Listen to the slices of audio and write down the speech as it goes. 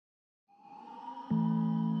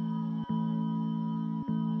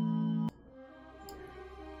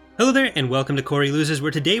Hello there, and welcome to Corey Loses,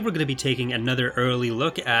 where today we're going to be taking another early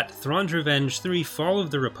look at Thrawn's Revenge 3 Fall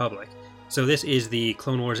of the Republic. So this is the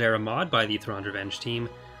Clone Wars era mod by the Thrawn's Revenge team.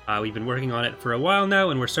 We've been working on it for a while now,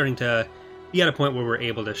 and we're starting to be at a point where we're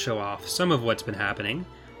able to show off some of what's been happening.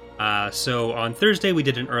 So on Thursday we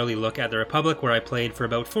did an early look at the Republic, where I played for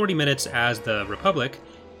about 40 minutes as the Republic,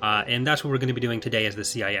 and that's what we're going to be doing today as the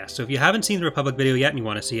CIS. So if you haven't seen the Republic video yet and you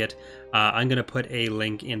want to see it, I'm going to put a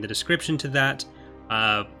link in the description to that.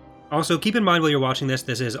 Also, keep in mind while you're watching this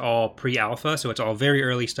is all pre-alpha, so it's all very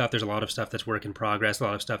early stuff. There's a lot of stuff that's work in progress, a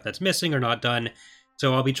lot of stuff that's missing or not done.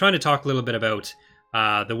 So I'll be trying to talk a little bit about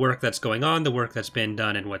the work that's going on, the work that's been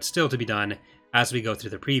done, and what's still to be done as we go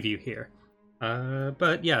through the preview here.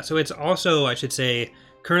 But yeah, so it's also, I should say,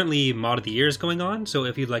 currently Mod of the Year is going on, so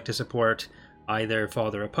if you'd like to support either Fall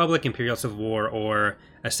of the Republic, Imperial Civil War, or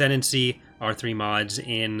Ascendancy, our three mods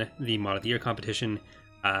in the Mod of the Year competition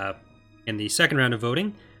in the second round of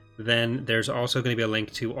voting, then there's also going to be a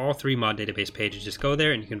link to all three mod database pages. Just go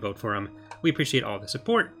there and you can vote for them. We appreciate all the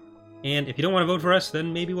support. And if you don't want to vote for us,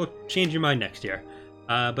 then maybe we'll change your mind next year.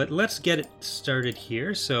 But let's get it started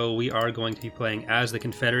here. So we are going to be playing as the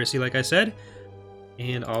Confederacy, like I said.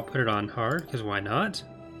 And I'll put it on hard, because why not?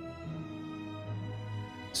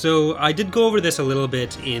 So I did go over this a little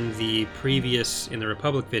bit in the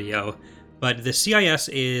Republic video, but the CIS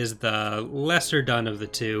is the lesser done of the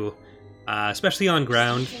two. Especially on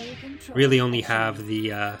ground, really only have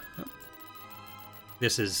the,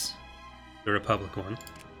 this is the Republic one,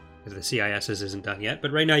 because the CIS's isn't done yet,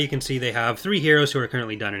 but right now you can see they have three heroes who are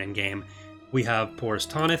currently done and in-game. We have Porus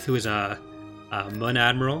Tonith, who is a Mun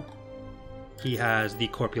Admiral. He has the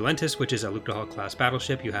Corpulentus, which is a Luke DeHaul class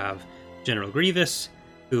battleship. You have General Grievous,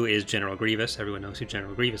 who is General Grievous. Everyone knows who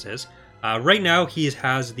General Grievous is. Right now, he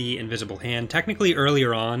has the Invisible Hand. Technically,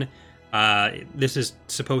 earlier on, this is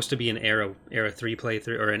supposed to be an Era 3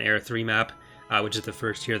 playthrough, or an Era 3 map, which is the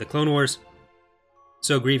first year of the Clone Wars.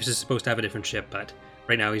 So Grievous is supposed to have a different ship, but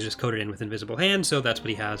right now he's just coded in with Invisible Hand, so that's what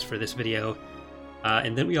he has for this video.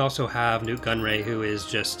 And then we also have Newt Gunray, who is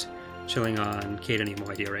just chilling on Cato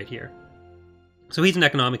Nemo Idea right here. So he's an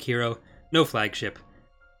economic hero, no flagship.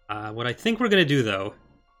 What I think we're going to do, though,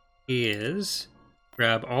 is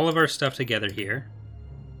grab all of our stuff together here,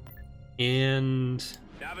 and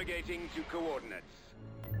navigating to coordinates.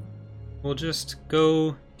 We'll just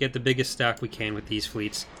go get the biggest stack we can with these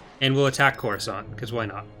fleets, and we'll attack Coruscant, because why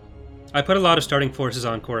not? I put a lot of starting forces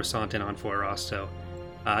on Coruscant and on Foros, so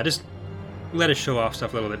just let us show off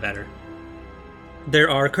stuff a little bit better. There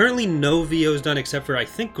are currently no VOs done, except for I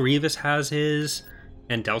think Grievous has his,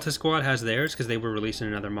 and Delta Squad has theirs, because they were releasing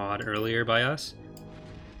another mod earlier by us.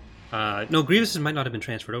 No, Grievous might not have been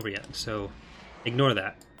transferred over yet, so ignore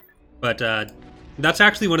that. But that's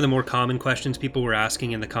actually one of the more common questions people were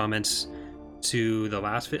asking in the comments to the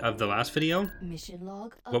last video. Mission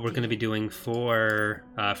log what we're going to be doing for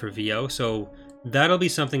VO. So that'll be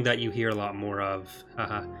something that you hear a lot more of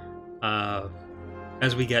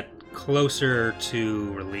as we get closer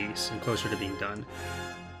to release and closer to being done.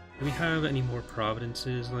 Do we have any more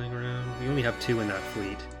Providences laying around? We only have 2 in that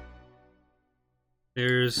fleet.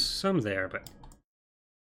 There's some there, but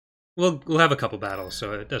we'll have a couple battles,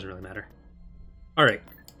 so it doesn't really matter. Alright.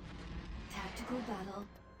 Tactical battle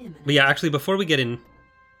imminent. But yeah, actually, before we get in,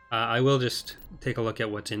 I will just take a look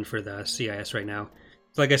at what's in for the CIS right now.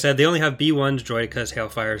 So like I said, they only have B1s, Droidicas,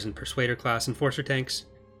 Hailfires, and Persuader class Enforcer tanks.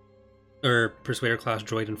 Or Persuader class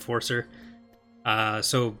Droid Enforcer.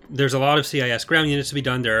 So there's a lot of CIS ground units to be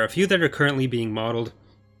done. There are a few that are currently being modeled.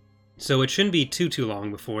 So it shouldn't be too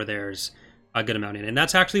long before there's a good amount in. And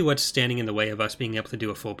that's actually what's standing in the way of us being able to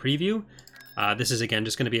do a full preview. This is, again,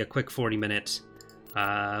 just going to be a quick 40 minutes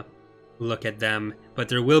look at them, but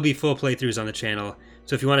there will be full playthroughs on the channel,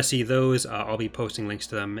 so if you want to see those, I'll be posting links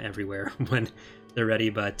to them everywhere when they're ready,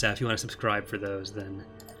 but if you want to subscribe for those, then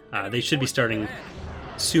they should be starting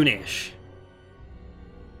soonish.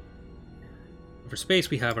 For space,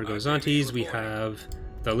 we have our Gozantes, we have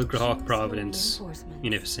the Luke DeHaul, Providence,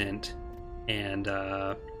 Munificent, and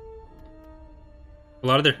a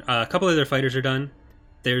couple of their fighters are done.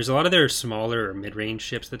 There's a lot of their smaller or mid-range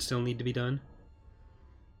ships that still need to be done.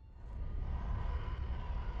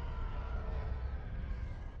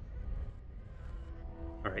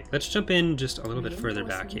 Alright, let's jump in just a little bit further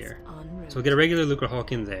back here. So we'll get a regular Lucre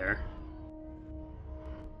Hulk in there.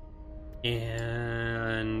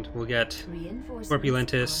 And we'll get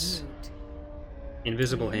Corpulentus,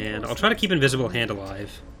 Invisible Hand. I'll try to keep Invisible Hand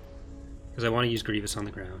alive, because I want to use Grievous on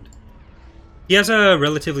the ground. He has a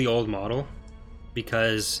relatively old model,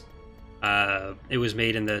 because it was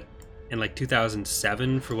made in like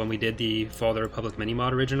 2007 for when we did the Fall of the Republic mini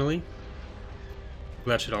mod originally.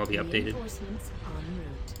 That should all be updated. Reinforcements en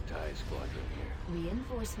route. TIE squadron here.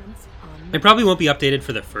 Reinforcements en It route. probably won't be updated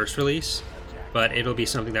for the first release, but it'll be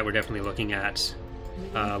something that we're definitely looking at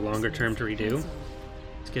longer term to redo. Cancelled.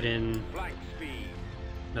 Let's get in Flight speed.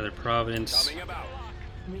 another Providence. Coming about.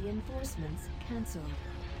 Reinforcements cancelled.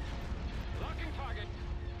 Locking target.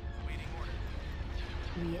 Waiting orders.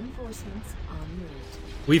 Reinforcements en route.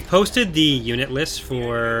 We've posted the unit lists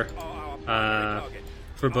for Target.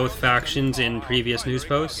 both factions in previous news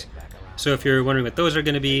posts. So if you're wondering what those are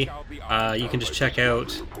going to be, you can just check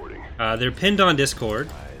out. They're pinned on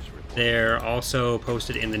Discord. They're also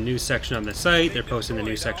posted in the news section on the site. They're posted in the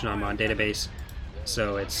news section on Mon Database.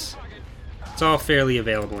 So it's all fairly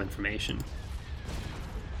available information.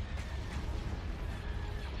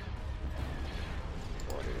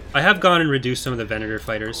 I have gone and reduced some of the Venator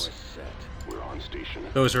fighters. We're on station.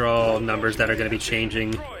 Those are all numbers that are going to be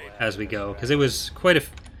changing as we go, because it was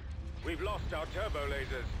We've lost our turbo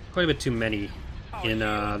lasers. quite a bit too many in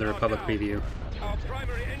the Republic preview. Our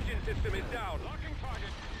primary engine system is down. Locking target.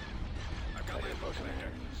 I've got my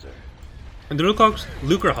sir. And the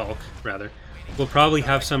Lucre Hulk, rather, will probably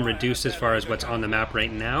have some reduced as far as what's on the map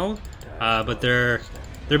right now, but they're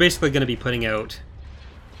basically going to be putting out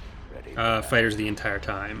fighters the entire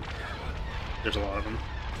time. There's a lot of them.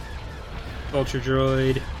 Vulture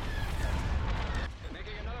Droid.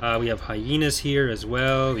 We have hyenas here as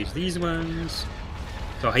well. These ones.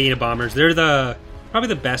 So hyena bombers. They're probably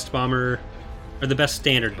the best bomber, or the best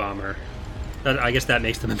standard bomber. I guess that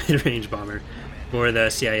makes them a mid-range bomber for the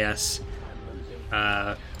CIS.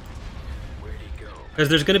 Because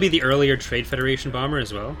there's going to be the earlier Trade Federation bomber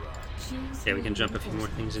as well. Choose Yeah, we can jump a few more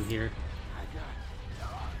reinforcements. things in here.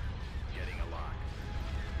 Getting a lock.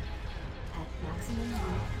 At maximum route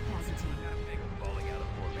capacity. Falling out of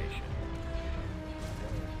formation.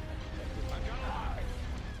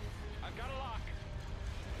 I've got a lock.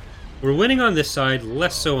 We're winning on this side,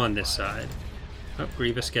 less so on this side. Oh,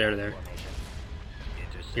 Grievous, get out of there.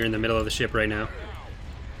 You're in the middle of the ship right now.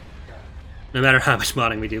 No matter how much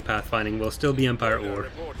modding we do pathfinding, we'll still be Empire Ore.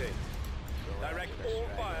 Reporting. Direct all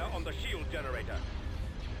fire on the shield generator.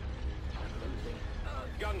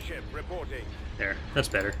 Gunship reporting. There, that's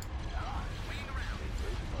better.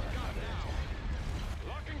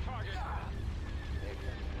 Locking target.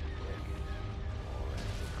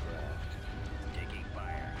 Taking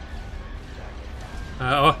fire.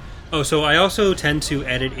 So I also tend to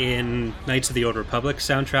edit in Knights of the Old Republic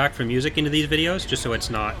soundtrack for music into these videos, just so it's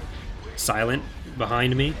not silent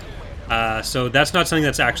behind me. So that's not something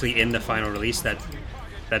that's actually in the final release.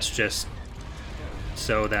 That's just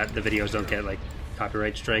so that the videos don't get like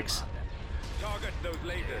copyright strikes. Target those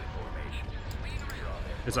lasers.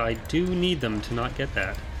 Because I do need them to not get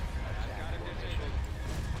that.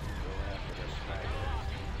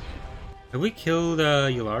 Have we killed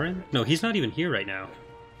Yularen? No, he's not even here right now.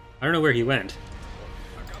 I don't know where he went.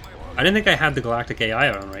 I didn't think I had the Galactic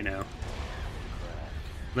AI on right now.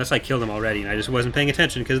 Unless I killed him already and I just wasn't paying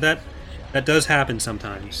attention, because that does happen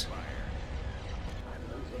sometimes.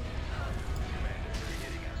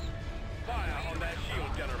 Fire on that shield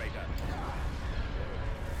generator.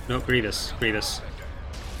 No, Grievous. Direct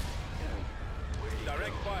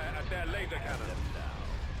fire at their laser cannon.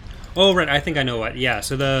 Oh, right, I think I know what. Yeah,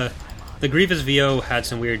 so the Grievous VO had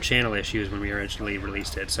some weird channel issues when we originally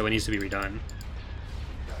released it, so it needs to be redone.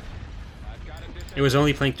 It was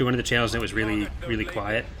only playing through one of the channels and it was really, really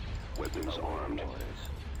quiet. Weapons armed.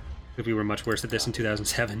 Because we were much worse at this in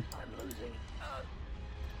 2007.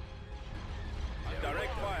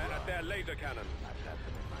 Direct fire at their laser cannon.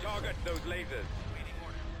 Target those lasers. Waiting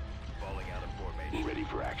order. Falling out of formation. Ready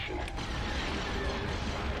for action.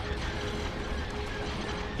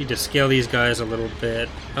 Need to scale these guys a little bit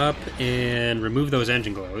up and remove those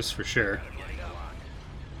engine glows for sure.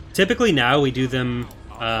 Typically now we do them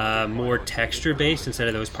more texture based instead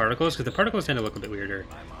of those particles, because the particles tend to look a bit weirder.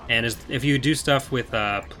 And if you do stuff with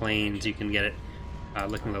planes, you can get it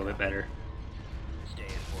looking a little bit better. Stay in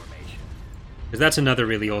formation. Because that's another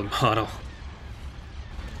really old model.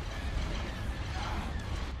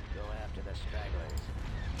 Go after the stragglers.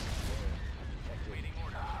 Waiting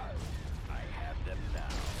order. I have them now.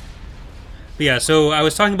 But yeah, so I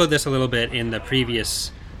was talking about this a little bit in the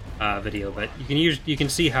previous video, but you can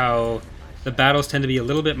see how the battles tend to be a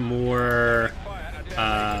little bit more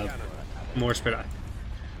more spread out.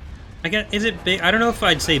 Is it big? I don't know if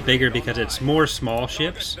I'd say bigger because it's more small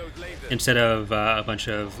ships instead of a bunch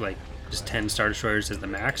of like just 10 Star Destroyers as the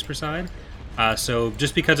max per side. So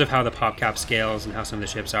just because of how the pop cap scales and how some of the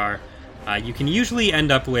ships are, you can usually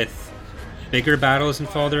end up with bigger battles in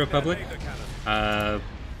Fall of the Republic.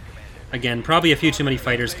 Again, probably a few too many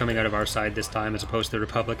fighters coming out of our side this time as opposed to the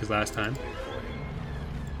Republic as last time.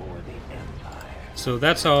 So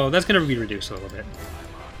that's all. That's going to be reduced a little bit.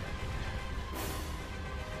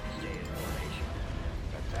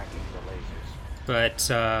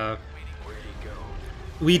 But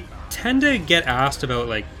we tend to get asked about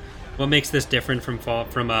like what makes this different from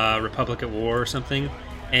Republic at War or something.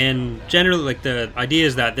 And generally, like, the idea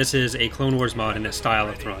is that this is a Clone Wars mod in a style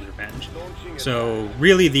of Thrawn's Revenge. So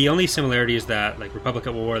really, the only similarity is that, like, Republic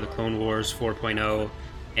at War, the Clone Wars 4.0,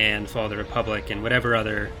 and Fall of the Republic, and whatever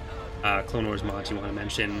other Clone Wars mods you want to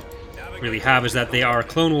mention really have, is that they are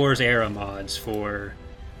Clone Wars era mods for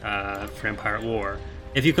Empire at War.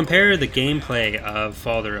 If you compare the gameplay of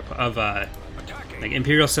like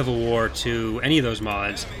Imperial Civil War to any of those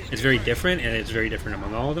mods, it's very different, and it's very different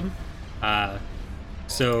among all of them.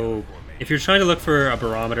 So if you're trying to look for a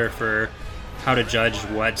barometer for how to judge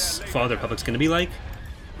what Fall of the Republic's going to be like,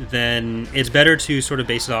 then it's better to sort of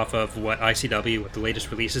base it off of what the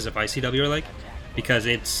latest releases of ICW are like, because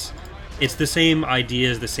it's the same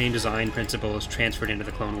ideas, the same design principles transferred into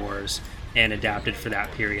the Clone Wars and adapted for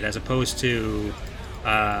that period, as opposed to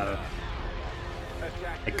like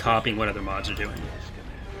copying what other mods are doing.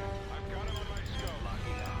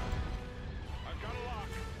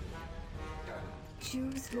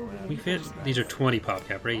 We fit. These are 20 pop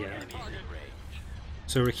cap, right? Yeah.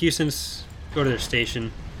 So recusants go to their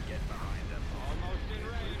station.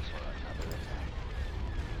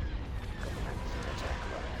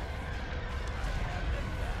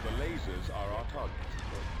 The lasers are our target.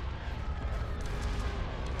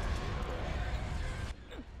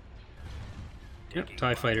 Yep,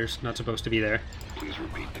 TIE fighters, not supposed to be there. Please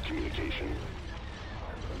repeat the communication.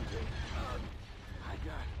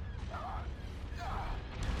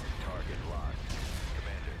 Target locked.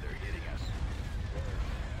 Commander, they're hitting us.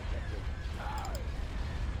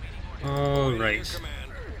 All right.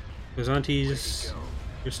 Those aunties,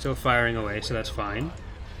 you're still firing away, so that's fine.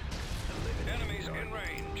 Enemies in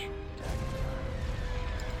range.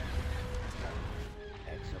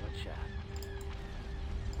 Excellent shot.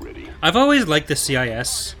 Ready. I've always liked the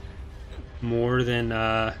CIS more than,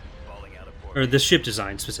 or the ship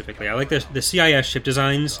design specifically. I like the CIS ship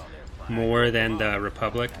designs more than the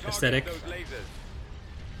Republic aesthetic. Those lasers.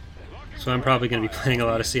 So I'm probably going to be playing a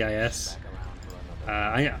lot of CIS.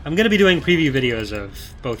 I'm going to be doing preview videos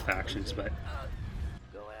of both factions, but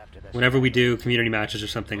whenever we do community matches or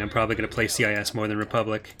something, I'm probably going to play CIS more than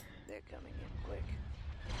Republic. They're coming in quick.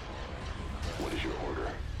 What is your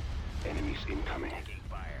order? Enemies incoming. Taking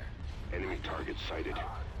fire. Enemy target sighted.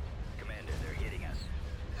 Commander, they're hitting us.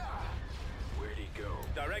 Where'd he go?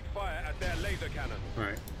 Direct fire at their laser cannon.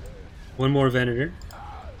 Alright. One more Venator,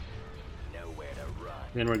 Nowhere to run.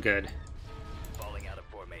 then we're good. Falling out of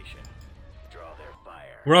formation. Draw their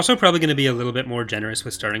fire. We're also probably going to be a little bit more generous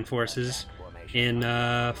with starting forces in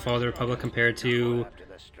Fall of the Republic compared to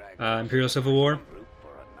Imperial Civil War.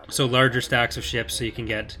 So larger stacks of ships so you can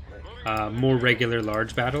get more regular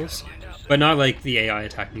large battles, but not like the AI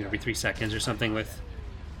attacking you every 3 seconds or something with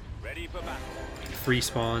Ready for battle. free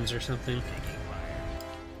spawns or something.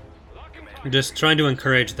 We're just trying to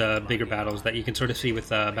encourage the bigger battles that you can sort of see with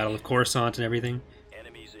the Battle of Coruscant and everything.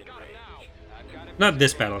 Enemies in range. Not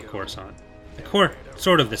this Battle of Coruscant.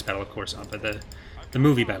 Sort of this Battle of Coruscant, but the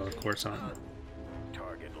movie Battle of Coruscant.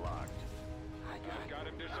 Target locked. Got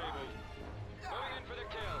him disabled. Going in for the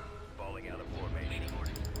kill. Falling out of formation.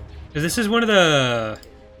 'Cause this is one of the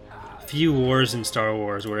few wars in Star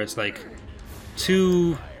Wars where it's like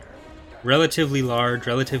two relatively large,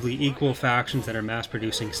 relatively equal factions that are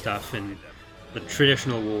mass-producing stuff in the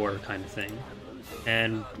traditional war kind of thing.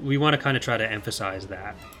 And we want to kind of try to emphasize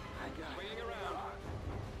that.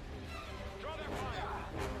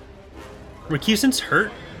 Recusants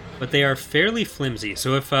hurt, but they are fairly flimsy.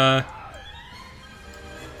 So if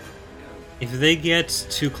they get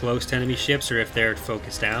too close to enemy ships, or if they're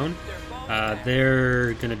focused down,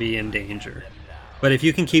 they're going to be in danger. But if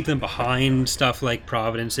you can keep them behind stuff like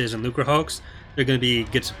Providences and Lucrehawks, they're going to be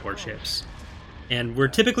good support ships. And we're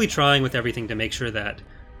typically trying with everything to make sure that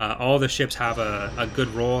all the ships have a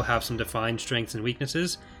good role, have some defined strengths and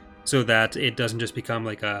weaknesses, so that it doesn't just become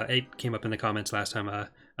like it came up in the comments last time, a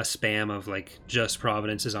spam of like just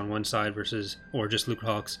Providences on one side or just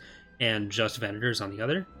Lucrehawks and just Venators on the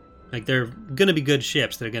other. Like, they're going to be good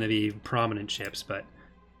ships, they're going to be prominent ships, but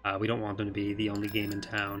we don't want them to be the only game in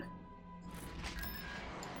town.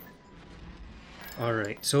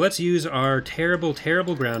 Alright, so let's use our terrible,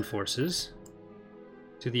 terrible ground forces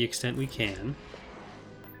to the extent we can.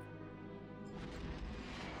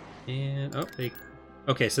 And,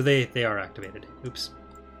 okay, so they are activated. Oops.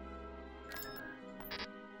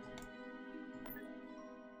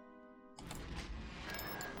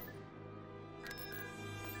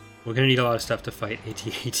 We're gonna need a lot of stuff to fight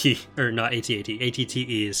AT-AT, or not AT-AT,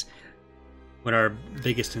 ATTEs, when our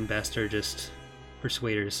biggest and best are just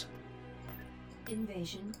persuaders.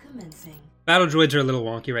 Invasion commencing. Battle droids are a little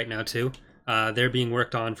wonky right now too. They're being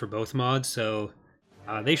worked on for both mods, so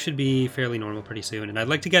they should be fairly normal pretty soon. And I'd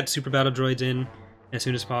like to get super battle droids in as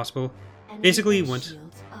soon as possible. Enemy Basically, force once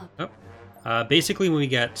shields up. basically when we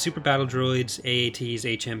get super battle droids, AATs,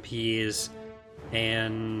 HMPs,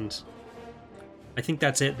 and I think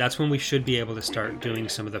that's it. That's when we should be able to start doing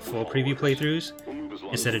some of the full preview playthroughs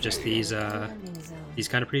instead of just these Warning zone.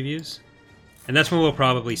 kind of previews. And that's when we'll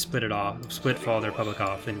probably split Fall of the Republic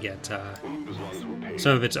off and get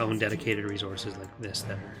some of its own dedicated resources like this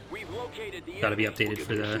that are We've located the gotta be enemy. updated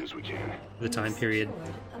for the time period.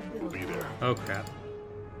 Secured a build pad. Oh crap.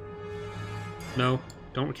 No,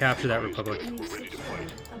 don't capture that Republic. We've secured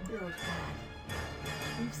a build pad.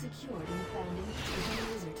 We've secured an abandoned Titan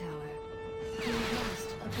laser tower. We've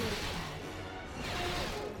lost a build pad.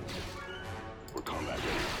 We're combat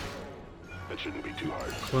ready. That shouldn't be too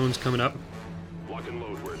hard. Clones coming up. Lock and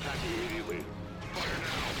load. We're attacking immediately. Fire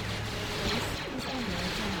now. This is under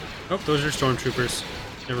attack. Oh, those are stormtroopers.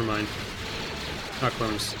 Never mind. Not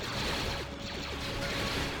clones.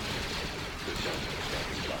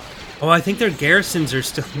 Oh, I think their garrisons are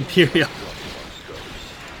still Imperial.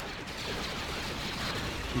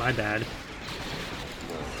 My bad.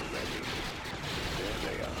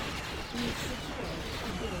 We've secured a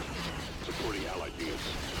build pad. Supporting allied units.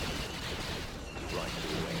 Right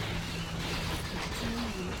away. Maximum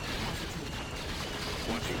unit capacity.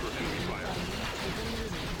 Watching for enemy fire.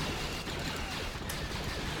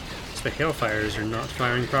 The Hailfires are not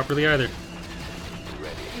firing properly either.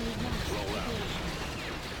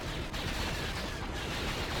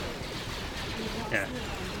 Yeah.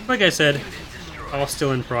 Like I said, all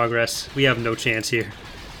still in progress. We have no chance here.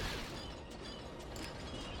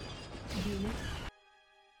 Unit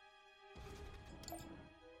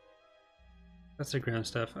That's the ground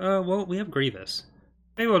stuff. Well, we have Grievous.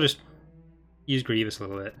 Maybe we'll just use Grievous a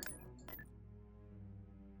little bit.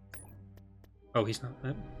 Oh, he's not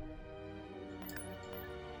that.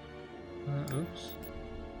 Oops.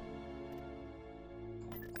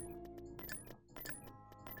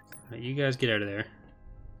 Alright, you guys get out of there.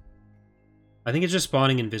 I think it's just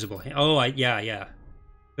spawning invisible. Yeah.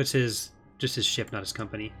 That's just his ship, not his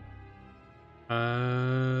company.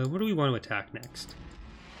 What do we want to attack next?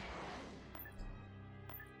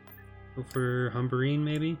 Go for Humberine,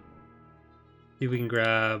 maybe? See if we can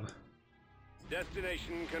grab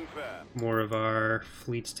Destination confirmed. more of our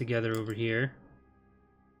fleets together over here.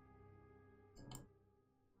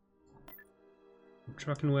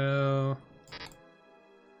 Trucking well.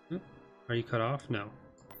 Oop, are you cut off? No.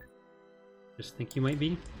 Just think you might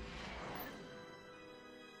be.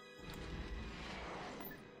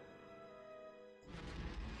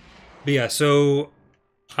 But yeah, so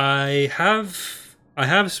I have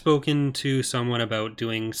spoken to someone about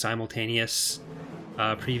doing simultaneous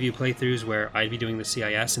preview playthroughs where I'd be doing the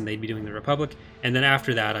CIS and they'd be doing the Republic, and then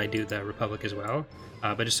after that I do the Republic as well,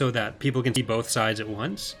 but just so that people can see both sides at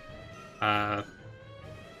once.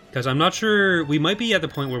 Because I'm not sure, we might be at the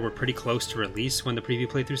point where we're pretty close to release when the preview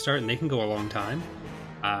playthroughs start, and they can go a long time.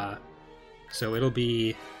 So it'll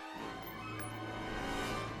be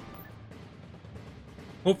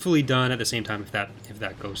hopefully done at the same time if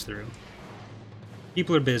that goes through.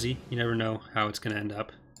 People are busy, you never know how it's going to end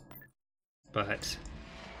up. But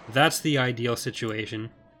that's the ideal situation.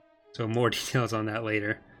 So more details on that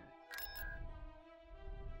later.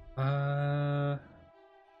 I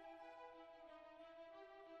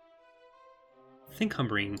think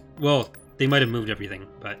Humberine. Well, they might have moved everything,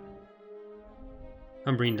 but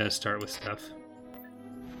Humberine does start with stuff.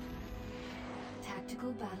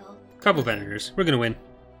 tactical battle. Couple Venators. We're gonna win.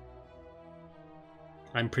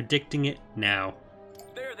 I'm predicting it now.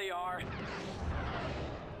 There they are.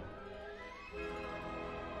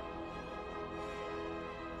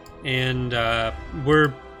 And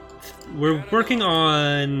we're working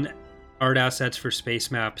on art assets for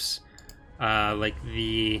space maps, like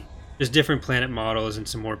just different planet models and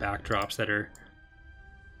some more backdrops that are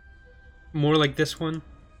more like this one,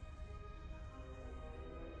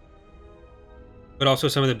 but also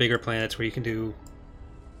some of the bigger planets where you can do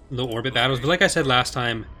low orbit battles. But like I said last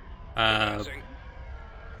time,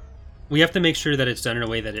 we have to make sure that it's done in a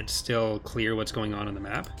way that it's still clear what's going on the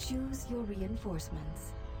map. Choose your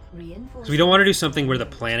reinforcements. So we don't want to do something where the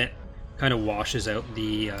planet kind of washes out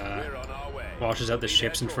the We're on our way.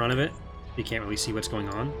 ships in front of it. You can't really see what's going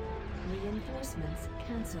on. Reinforcements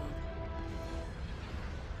cancelled.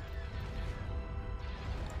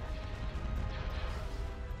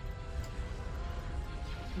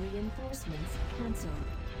 Reinforcements cancelled.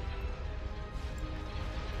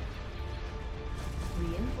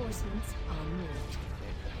 Reinforcements en route.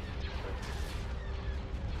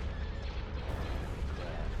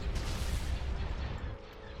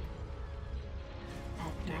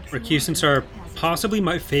 Recusants are possibly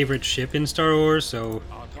my favorite ship in Star Wars, so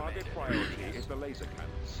Our target priority is the laser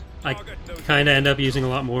cannons. I Target those kind of end up using a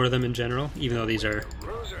lot more of them in general, even though these are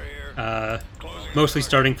cruiser here. mostly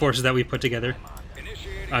starting forces that we put together.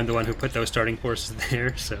 Initiating I'm the one who put those starting forces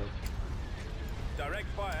there, so direct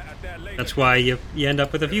fire at their laser that's why you end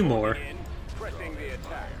up with a few more. in, pressing the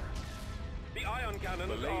attack. The ion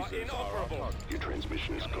cannons are inoperable. Your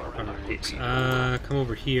transmission is garbled. Alright, come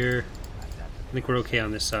over here. I think we're okay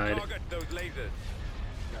on this side. Target those lasers.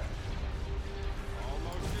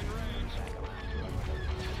 Almost in range.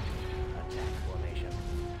 Attack formation.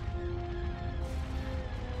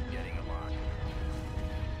 Getting a lock.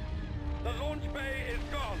 The launch bay is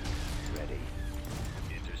gone. Ready.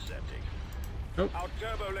 Intercepting. Our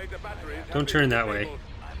turbo laser batteries have Don't been turn that way. disabled.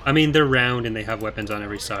 I mean, they're round and they have weapons on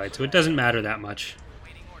every side, so it doesn't matter that much.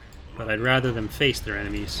 But I'd rather them face their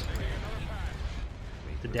enemies.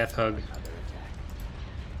 The death hug. Other attack.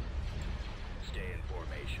 Stay in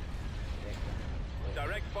formation.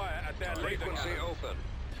 Direct fire at their laser Frequency cannons. open.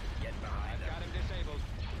 Get behind them. Got him disabled.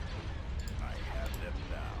 I have them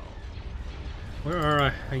now. Where are I?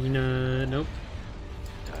 Hyena? Nope.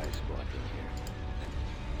 TIE squadron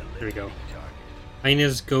here. There we go. Target.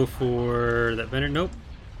 Hyenas go for that Venator. Nope.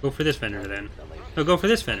 Go for this Venator then. No, go for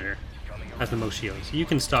this Venator. Has the most shields. You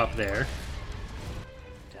can stop there.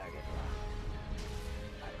 Target locked.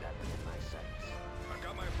 I've got them in my sights. I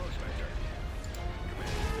got my approach vector.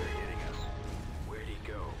 Commander, they're hitting us. Where'd he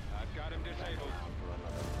go? I've got him disabled. Down for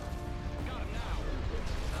another. Got him now.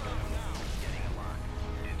 Got him now. Getting a lock.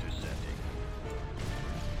 Intercepting.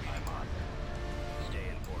 I'm on them. Stay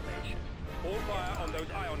in formation. All fire on those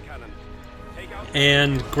ion cannons. Take out.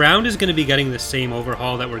 And ground is going to be getting the same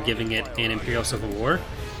overhaul that we're giving it in Imperial Civil War.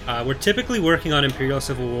 We're typically working on Imperial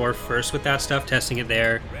Civil War first with that stuff, testing it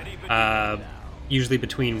there, usually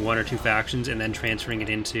between one or two factions, and then transferring it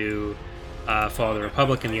into Fall of the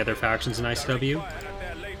Republic and the other factions in ICW.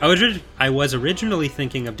 I was originally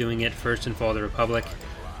thinking of doing it first in Fall of the Republic,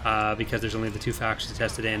 because there's only the two factions to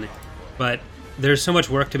test it in, but there's so much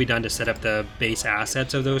work to be done to set up the base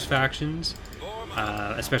assets of those factions,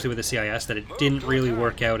 especially with the CIS, that it didn't really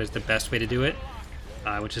work out as the best way to do it.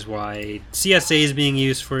 Which is why CSA is being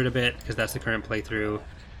used for it a bit, because that's the current playthrough,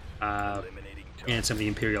 and some of the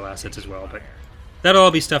Imperial assets as well. But that'll all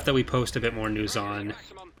be stuff that we post a bit more news on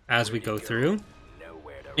as we go through.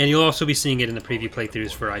 And you'll also be seeing it in the preview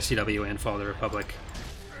playthroughs for ICW and Fall of the Republic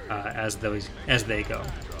as they go.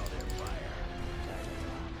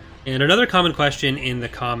 And another common question in the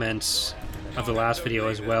comments of the last video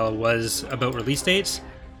as well was about release dates.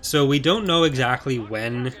 So we don't know exactly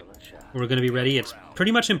when we're going to be ready. It's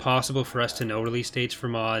pretty much impossible for us to know release dates for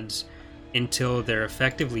mods until they're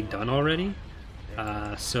effectively done already.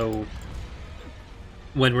 So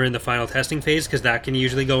when we're in the final testing phase, because that can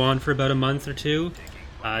usually go on for about a month or two,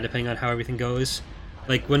 depending on how everything goes.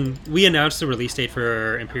 Like when we announced the release date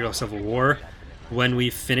for Imperial Civil War, when we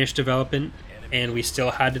finished development and we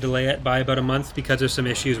still had to delay it by about a month because of some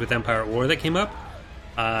issues with Empire at War that came up,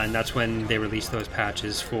 and that's when they released those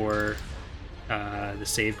patches for the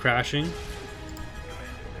save crashing.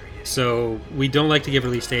 So we don't like to give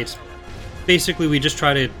release dates. Basically, we just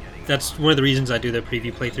try to... That's one of the reasons I do the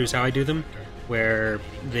preview playthroughs, how I do them, where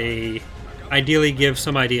they ideally give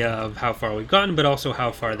some idea of how far we've gotten, but also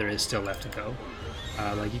how far there is still left to go.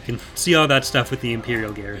 Like you can see all that stuff with the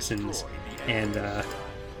Imperial garrisons and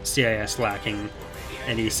CIS lacking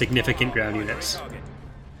any significant ground units.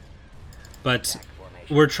 But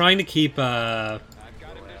we're trying to keep the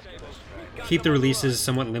releases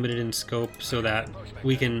somewhat limited in scope so that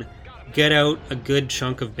we can get out a good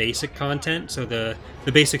chunk of basic content. So the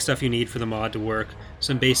basic stuff you need for the mod to work,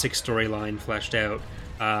 some basic storyline fleshed out,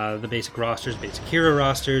 the basic rosters, basic hero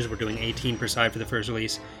rosters. We're doing 18 per side for the first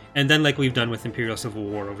release. And then like we've done with Imperial Civil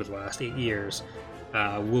War over the last 8 years,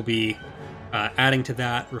 we'll be adding to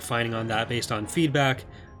that, refining on that based on feedback.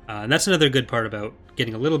 And that's another good part about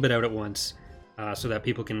getting a little bit out at once, so that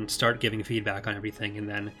people can start giving feedback on everything, and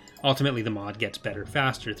then ultimately the mod gets better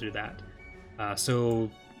faster through that. So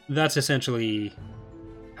that's essentially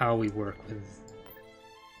how we work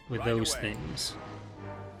with those things.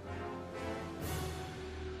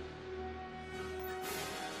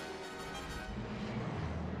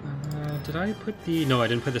 Did I put the... No, I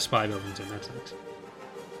didn't put the spy buildings in, that's it.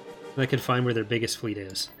 I could find where their biggest fleet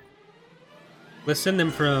is. Let's send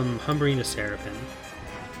them from Humbrine to Seraphim.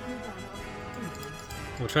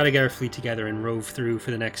 we'll try to get our fleet together and rove through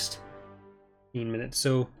for the next 15 minutes.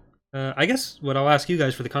 So, I guess what I'll ask you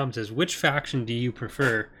guys for the comments is, which faction do you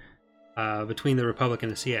prefer between the Republic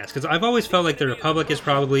and the CIS? Because I've always felt like the Republic is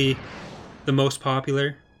probably the most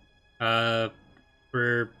popular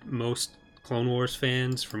for most Clone Wars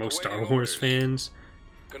fans, for most Star Wars fans.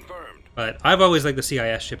 Confirmed. But I've always liked the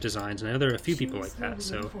CIS ship designs, and I know there are a few people like that,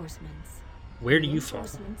 so where do you fall?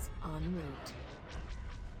 Reinforcements en route.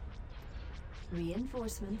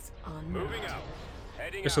 Reinforcements en route. Moving out.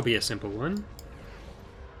 Heading This will out. be a simple one.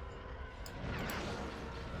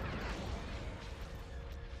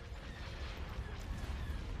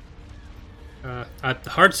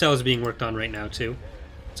 Hard cell is being worked on right now too,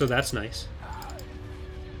 so that's nice.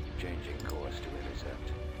 Changing course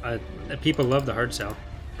to intercept. People love the hard cell,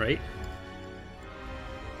 right?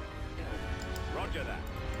 Roger that.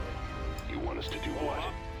 You want us to do what?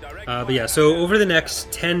 Direct But yeah, so over the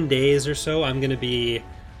next 10 days or so, I'm going to be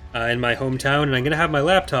in my hometown, and I'm going to have my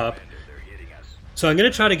laptop. So I'm going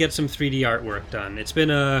to try to get some 3D artwork done. It's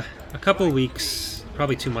been a couple weeks,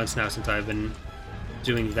 probably 2 months now since I've been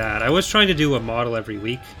doing that. I was trying to do a model every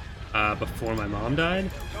week before my mom died,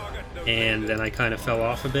 and then I kind of fell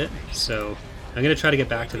off a bit. So I'm going to try to get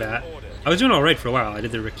back to that. I was doing alright for a while. I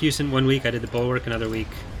did the Recusant one week, I did the Bulwark another week.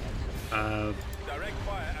 direct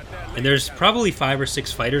fire at their And there's probably 5 or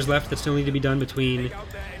 6 fighters left that still need to be done between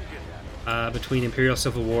Imperial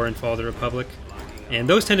Civil War and Fall of the Republic, and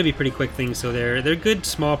those tend to be pretty quick things. So they're good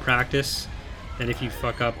small practice, and if you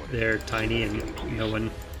fuck up, they're tiny and no one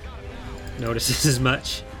notices as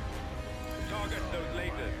much. target those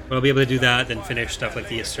lasers. But I'll be able to do that, then finish stuff like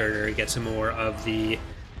the Asserter, get some more of the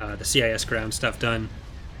CIS ground stuff done,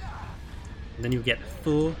 and then you get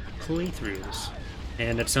full playthroughs,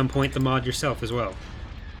 and at some point the mod yourself as well.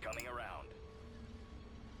 Coming around.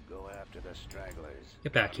 Go after the stragglers.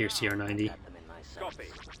 Get back here, CR90. Got them in my sights. Copy.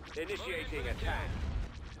 Initiating attack.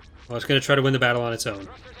 Well, it's going to try to win the battle on its own.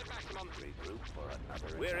 Regroup for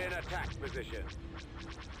another We're in attack. attack position.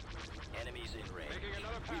 Enemies in range.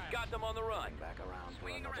 We've got them on the run. Back around for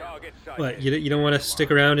another. Target sighted. What, you don't want to stick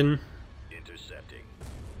around and... Intercepting.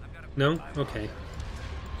 No? Okay.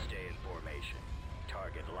 Stay in formation.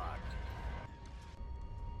 Target locked.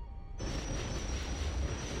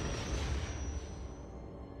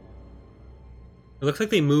 It looks like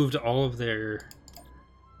they moved all of their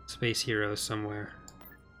space heroes somewhere.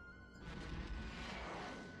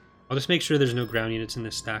 I'll just make sure there's no ground units in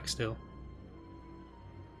this stack still.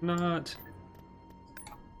 Not.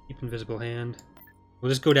 Keep invisible hand. We'll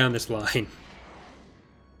just go down this line.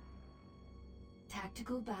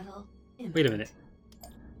 Tactical battle imminent. Wait a minute.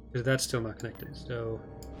 Because that's still not connected, so...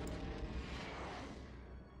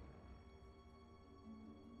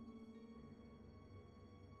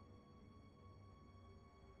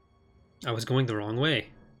 I was going the wrong way.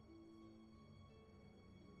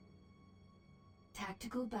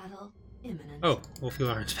 Tactical battle imminent. Oh, Wolfie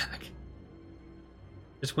Lawrence back.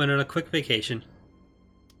 Just went on a quick vacation.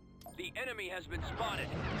 The enemy has been spotted.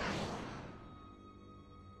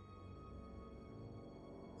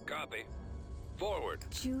 Copy. Forward.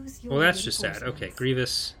 Choose your Well, that's just sad. Okay, reinforcements.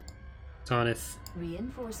 Grievous, Tonith,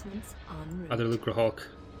 Reinforcements en route. other Lucre Hulk,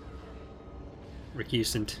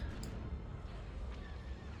 Recusant.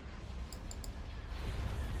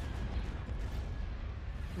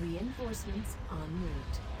 Reinforcements en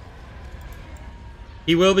route.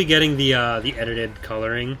 He will be getting the edited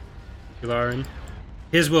coloring, Yularen.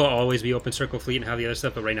 His will always be Open Circle Fleet and have the other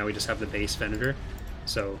stuff, but right now we just have the base Venator.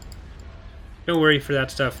 So, don't worry for that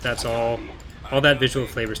stuff. That's all that visual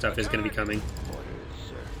flavor stuff is going to be coming.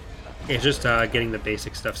 It's just getting the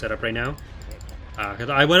basic stuff set up right now. Because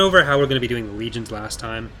I went over how we're going to be doing the Legions last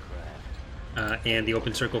time, and the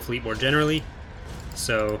Open Circle Fleet more generally.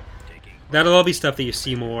 So, that'll all be stuff that you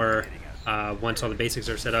see more once all the basics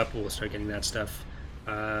are set up. We'll start getting that stuff.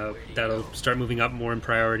 That'll start moving up more in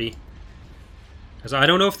priority. Because I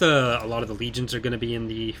don't know if a lot of the Legions are going to be in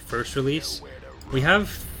the first release. We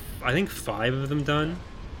have, I think, 5 of them done.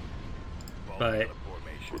 But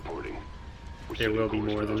Reporting. We're there setting will be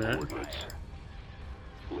course more for than those that.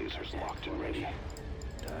 coordinates. Lasers locked and ready.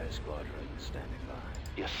 TIE squadron standing by.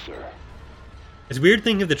 Yes, sir. it's weird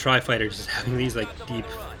thinking of the Tri-Fighters as having these like deep,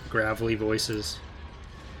 gravelly voices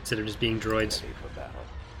instead of just being droids. Ready for battle.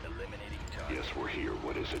 Eliminating target. Yes, we're here.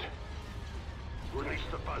 What is it? Release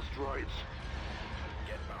the buzz droids.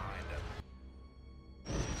 Get behind them.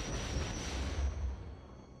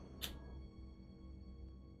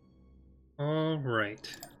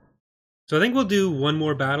 Alright. So I think we'll do one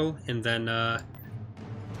more battle, and then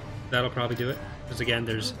that'll probably do it. Because again,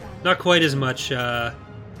 there's not quite as much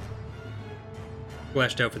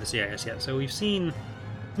fleshed out for the CIS yet. So we've seen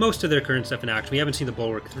most of their current stuff in action. We haven't seen the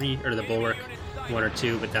Bulwark 3 or the Bulwark 1 or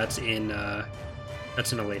 2, but that's in a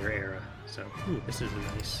later era. So, ooh, this is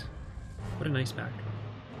nice. What a nice backdrop.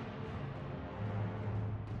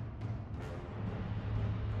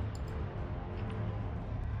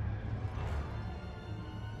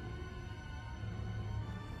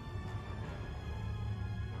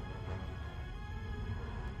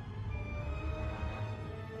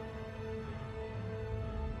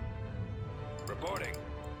 Reporting.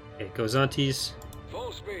 Okay, Gozantes,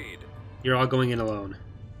 Full speed. you're all going in alone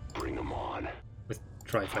Bring them on. with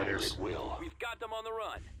Fire Tri-Fighters. at will. We've got them on the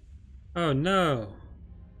run. Oh no!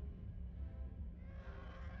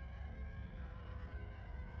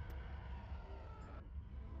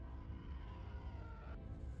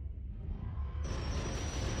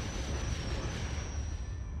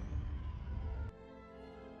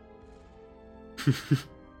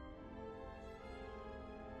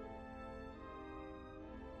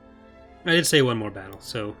 I did say one more battle,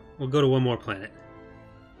 so we'll go to one more planet.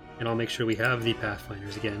 And I'll make sure we have the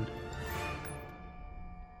Pathfinders again.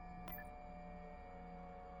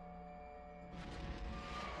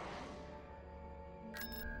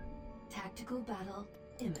 Tactical battle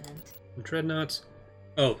imminent. Dreadnoughts.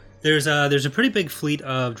 Oh, there's a pretty big fleet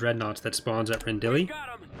of dreadnoughts that spawns at Rendili.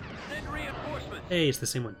 Got them. Send reinforcements. Hey, it's the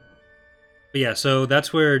same one. But yeah, so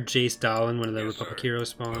that's where Jace Dallin, one of the Yes, Republic sir. heroes,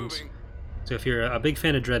 spawns. Moving. So if you're a big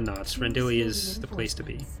fan of dreadnoughts, Rendili is the place to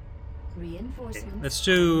be. Reinforcements. Let's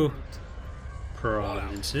do en route.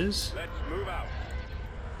 provinces Let's move out.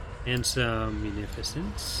 and some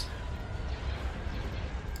munificence.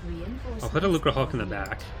 Reinforcements I'll put a Lucre Hulk in the on route.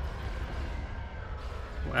 back.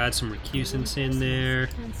 We'll add some recusants in there.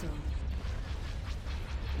 Cancelled.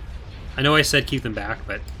 I know I said keep them back,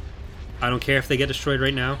 but I don't care if they get destroyed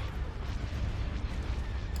right now.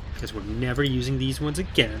 Because we're never using these ones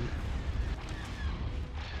again.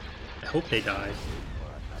 I hope they die.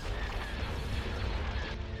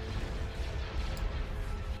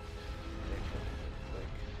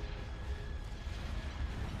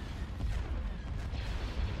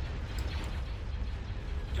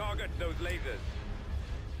 Target those lasers.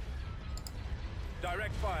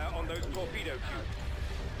 Direct fire on those torpedo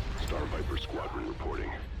tubes. Star Viper Squadron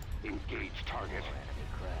reporting. Engage target.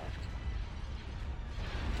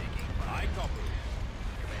 I copy.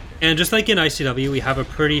 And just like in ICW, we have a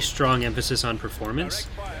pretty strong emphasis on performance.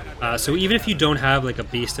 So even if you don't have like a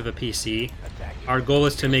beast of a PC, our goal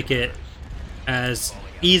is to make it as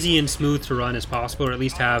easy and smooth to run as possible, or at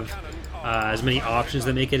least have as many options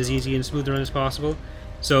that make it as easy and smooth to run as possible.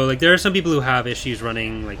 So like there are some people who have issues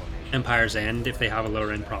running like Empire's End if they have a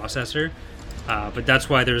lower end processor, but that's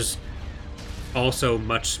why there's also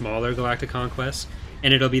much smaller Galactic Conquests,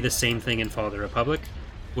 and it'll be the same thing in Fall of the Republic,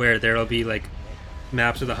 where there'll be like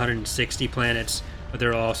maps with 160 planets, but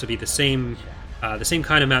there'll also be the same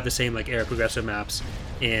kind of map, the same like air progressive maps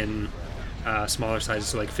in smaller sizes,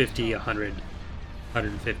 so like 50, 100,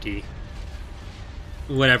 150,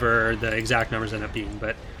 whatever the exact numbers end up being.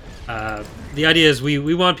 But the idea is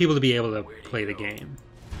we want people to be able to play the game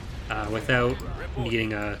without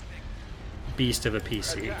needing a beast of a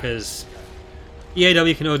PC, because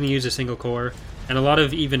EAW can only use a single core, and a lot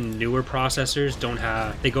of even newer processors don't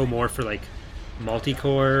have, they go more for like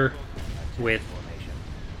multi-core with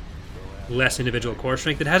less individual core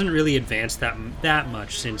strength. It hasn't really advanced that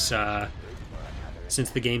much since the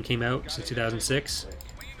game came out, since 2006.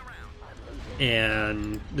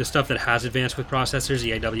 And the stuff that has advanced with processors,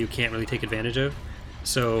 EAW can't really take advantage of.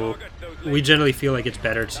 So we generally feel like it's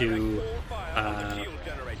better to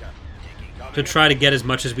try to get as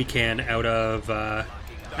much as we can out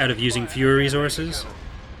of using fewer resources,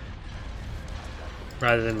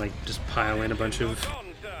 rather than like just pile in a bunch of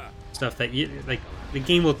stuff that the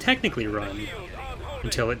game will technically run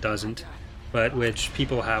until it doesn't, but which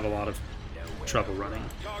people have a lot of trouble running.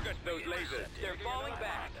 Target those lasers. They're falling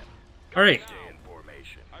back. All right, Stay in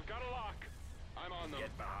formation. I've got a lock. I'm on them.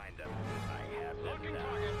 Get behind them. I have them now.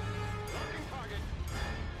 Locking target.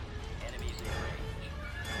 Enemies in range.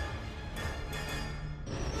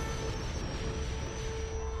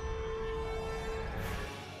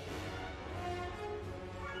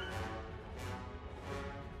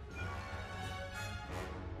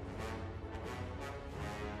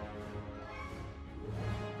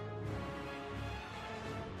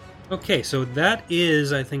 okay, so that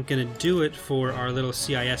is, I think, going to do it for our little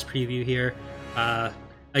CIS preview here.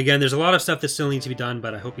 Again, there's a lot of stuff that still needs to be done,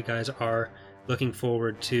 but I hope you guys are looking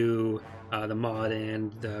forward to the mod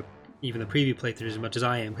and even the preview playthroughs as much as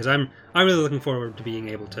I am, because I'm really looking forward to being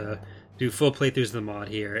able to do full playthroughs of the mod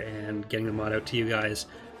here and getting the mod out to you guys.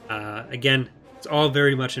 Again, it's all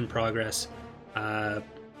very much in progress.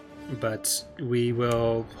 but we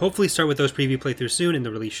will hopefully start with those preview playthroughs soon, and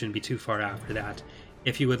the release shouldn't be too far after that.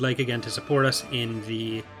 If you would like, again, to support us in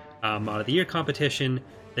the Mod of the Year competition,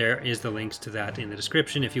 there is the links to that in the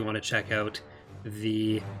description if you want to check out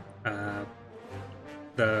the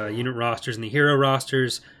unit rosters and the hero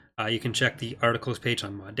rosters. You can check the articles page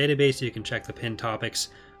on Mod Database. You can check the pinned topics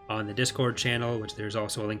on the Discord channel, which there's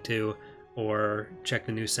also a link to, or check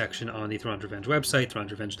the news section on the Thrawn's Revenge website,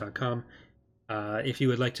 thrawnsrevenge.com. If you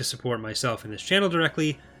would like to support myself in this channel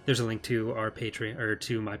directly, there's a link to our Patreon, or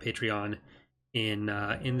to my Patreon, in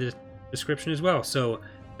the description as well. So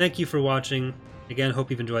thank you for watching. Again,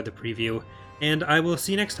 hope you've enjoyed the preview, and I will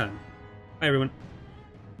see you next time. Bye, everyone.